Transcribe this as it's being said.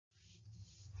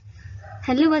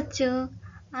Hello बच्चों,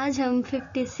 आज हम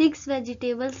 56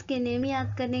 वेजिटेबल्स के नेम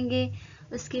याद करेंगे।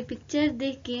 उसके पिक्चर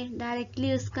देख के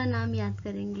डायरेक्टली उसका नाम याद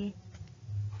करेंगे।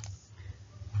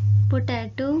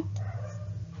 Potato,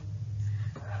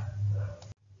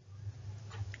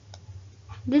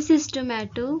 this is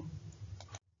tomato,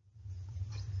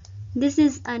 this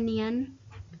is onion,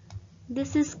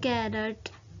 this is carat,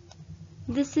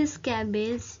 this is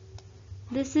cabbage,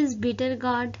 this is bitter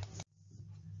gourd,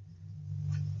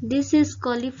 this is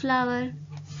cauliflower,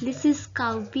 this is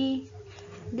cowpea,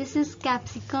 this is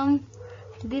capsicum,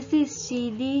 this is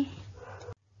chili,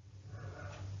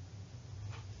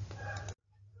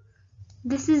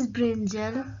 this is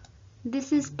brinjal,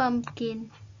 this is pumpkin,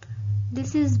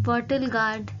 this is bottle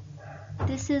gourd,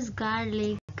 this is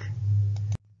garlic,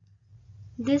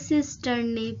 this is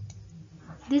turnip,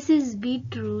 this is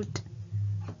beetroot,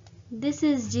 this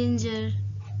is ginger,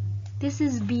 this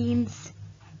is beans,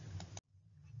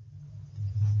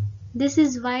 this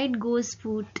is white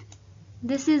gosefoot,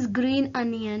 this is green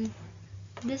onion,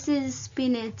 this is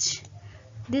spinach,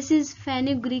 this is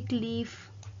fenugreek leaf,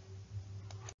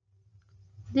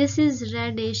 this is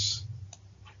radish,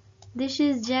 this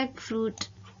is jackfruit,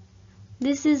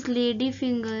 this is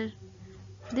ladyfinger,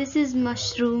 this is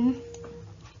mushroom,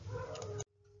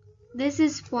 this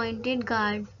is pointed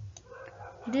gourd,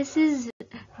 this is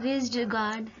raised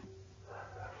gourd,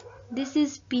 this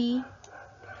is pea,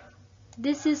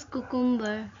 this is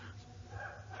cucumber,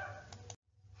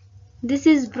 this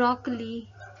is broccoli,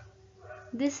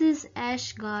 this is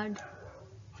ash gourd,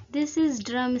 this is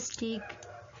drumstick,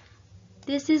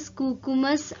 this is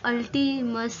Cucumis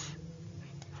ultimus,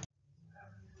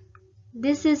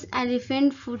 this is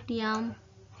elephant foot yam,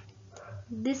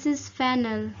 this is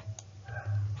fennel,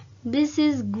 this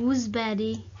is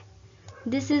gooseberry,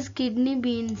 this is kidney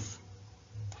beans,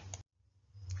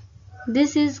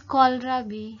 this is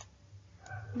kohlrabi,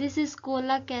 this is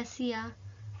colocasia,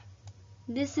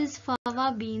 this is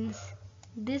fava beans,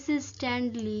 this is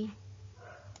standley,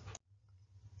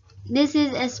 this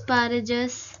is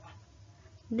asparagus,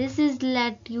 this is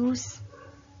lettuce,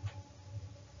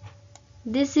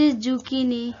 this is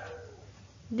zucchini,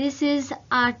 this is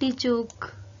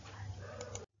artichoke,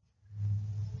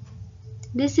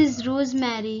 this is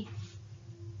rosemary,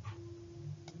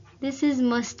 this is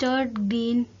mustard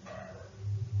green,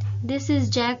 this is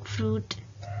jackfruit,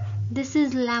 this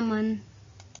is lemon,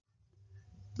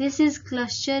 this is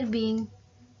cluster bean,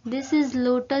 this is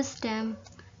lotus stem,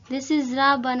 this is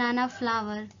raw banana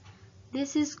flower,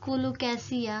 this is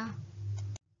colocasia,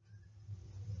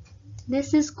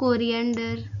 this is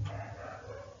coriander,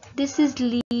 this is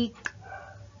leek,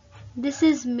 this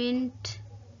is mint,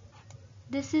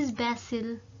 this is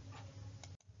basil,